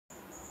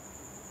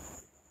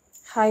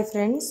Hi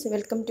friends,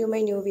 welcome to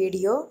my new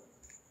video.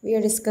 We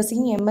are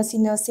discussing M.Sc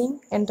Nursing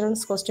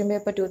Entrance Question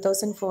Paper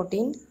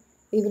 2014.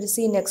 We will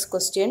see next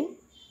question.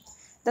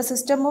 The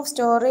system of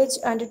storage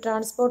and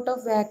transport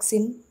of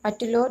vaccine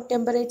at low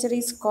temperature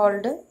is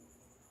called.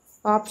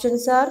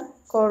 Options are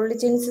cold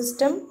chain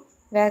system,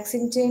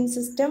 vaccine chain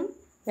system,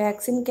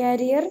 vaccine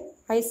carrier,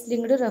 ice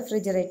linked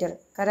refrigerator.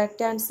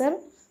 Correct answer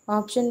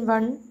option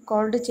 1,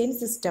 cold chain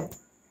system.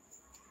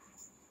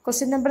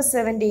 Question number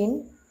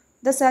 17.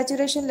 The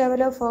saturation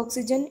level of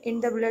oxygen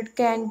in the blood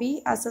can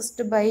be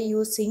assessed by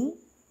using.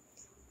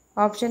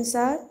 Options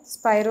are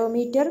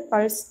spirometer,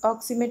 pulse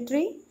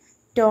oximetry,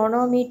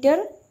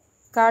 tonometer,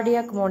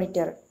 cardiac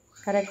monitor.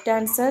 Correct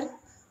answer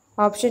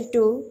option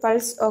 2,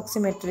 pulse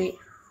oximetry.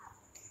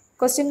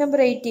 Question number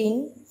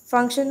 18.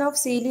 Function of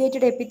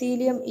ciliated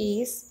epithelium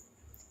is.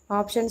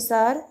 Options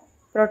are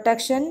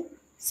protection,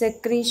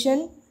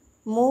 secretion,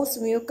 moves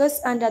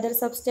mucus and other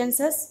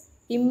substances,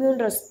 immune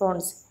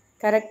response.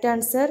 Correct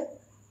answer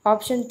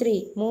option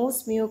 3,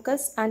 moves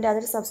mucus and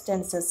other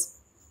substances.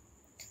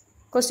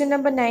 Question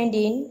number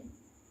 19.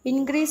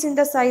 Increase in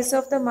the size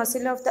of the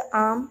muscle of the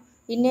arm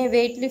in a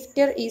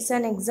weightlifter is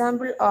an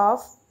example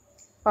of.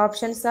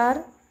 Options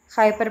are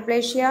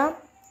hyperplasia,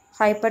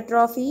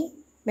 hypertrophy,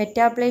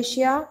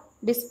 metaplasia,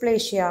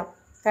 dysplasia.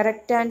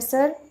 Correct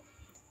answer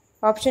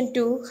option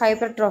 2,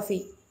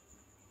 hypertrophy.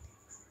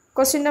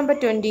 Question number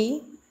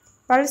 20.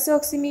 Pulse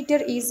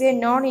oximeter is a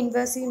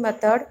non-invasive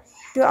method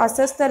to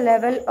assess the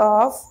level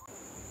of.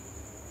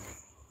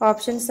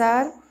 Options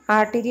are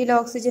arterial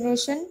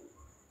oxygenation,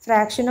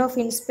 fraction of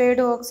inspired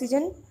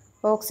oxygen,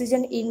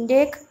 oxygen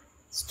intake,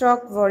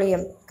 stroke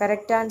volume.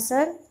 Correct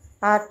answer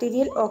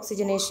arterial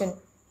oxygenation.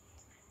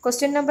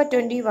 Question number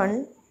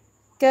 21.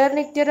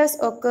 Kernicterus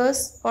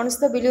occurs once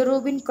the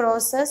bilirubin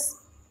crosses.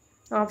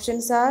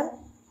 Options are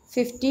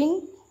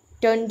 15,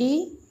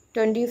 20,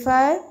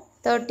 25,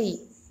 30.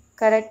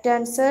 Correct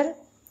answer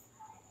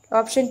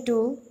option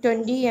 2,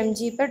 20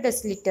 mg per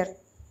deciliter.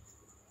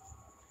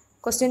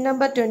 Question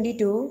number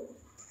 22.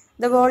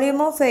 The volume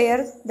of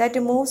air that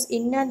moves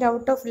in and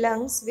out of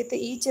lungs with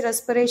each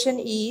respiration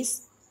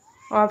is.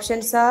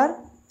 Options are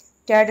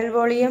tidal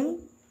volume,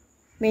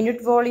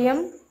 minute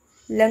volume,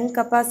 lung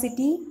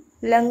capacity,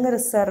 lung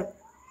reserve.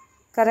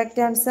 Correct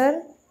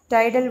answer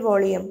tidal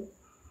volume.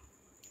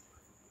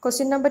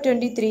 Question number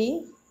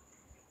 23.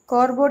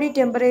 Core body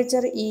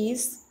temperature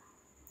is.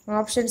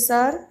 Options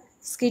are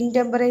skin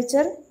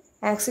temperature,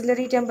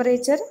 axillary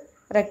temperature,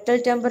 rectal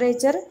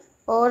temperature,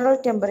 oral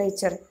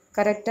temperature.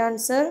 Correct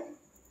answer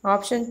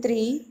option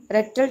 3,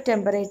 rectal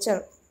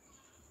temperature.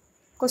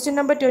 Question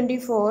number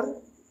 24.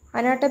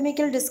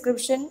 Anatomical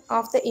description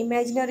of the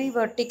imaginary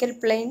vertical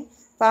plane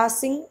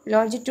passing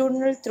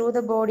longitudinal through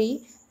the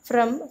body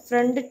from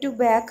front to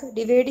back,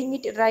 dividing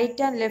it right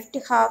and left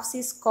halves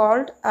is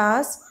called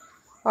as.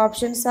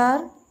 Options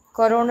are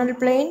coronal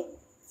plane,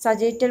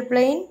 sagittal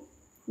plane,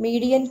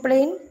 median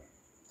plane,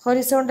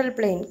 horizontal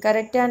plane.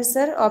 Correct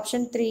answer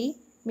option 3,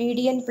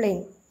 median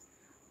plane.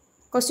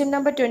 Question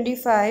number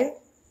 25.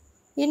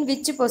 In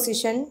which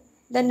position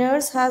the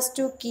nurse has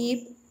to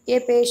keep a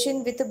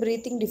patient with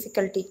breathing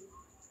difficulty?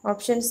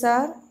 Options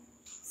are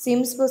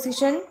Sims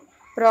position,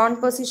 prone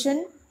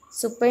position,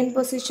 supine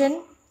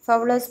position,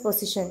 Fowler's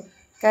position.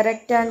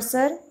 Correct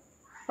answer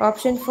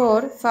option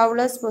 4,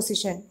 Fowler's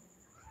position.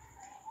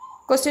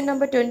 Question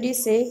number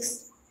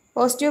 26.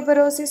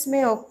 Osteoporosis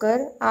may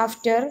occur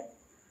after.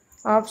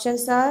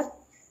 Options are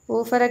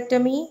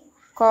oophorectomy,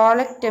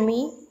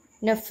 colectomy,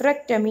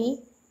 nephrectomy,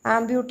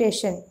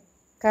 amputation.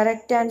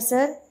 Correct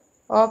answer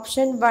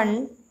option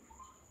 1,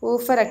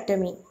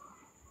 oophorectomy.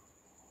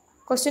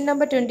 Question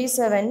number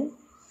 27.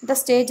 The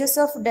stages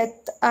of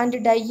death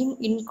and dying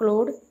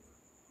include.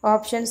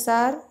 Options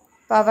are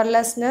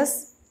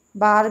powerlessness,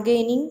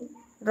 bargaining,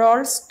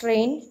 role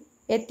strain,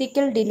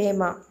 ethical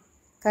dilemma.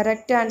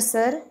 Correct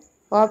answer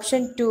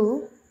option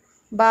 2,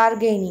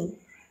 bargaining.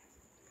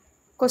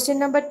 Question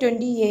number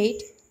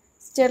 28.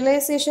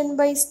 Sterilization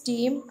by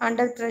steam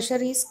under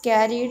pressure is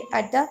carried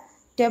at the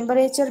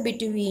temperature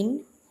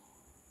between.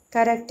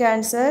 Correct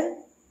answer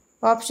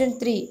option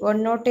 3,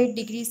 108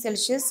 degrees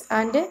Celsius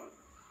and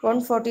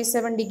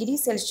 147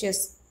 degrees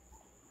Celsius.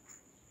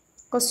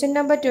 Question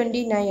number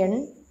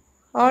 29.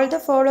 All the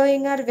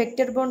following are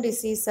vector-borne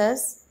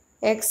diseases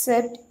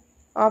except.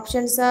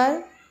 Options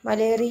are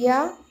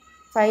malaria,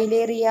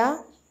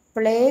 filaria,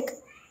 plague,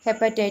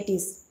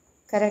 hepatitis.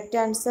 Correct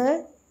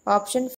answer option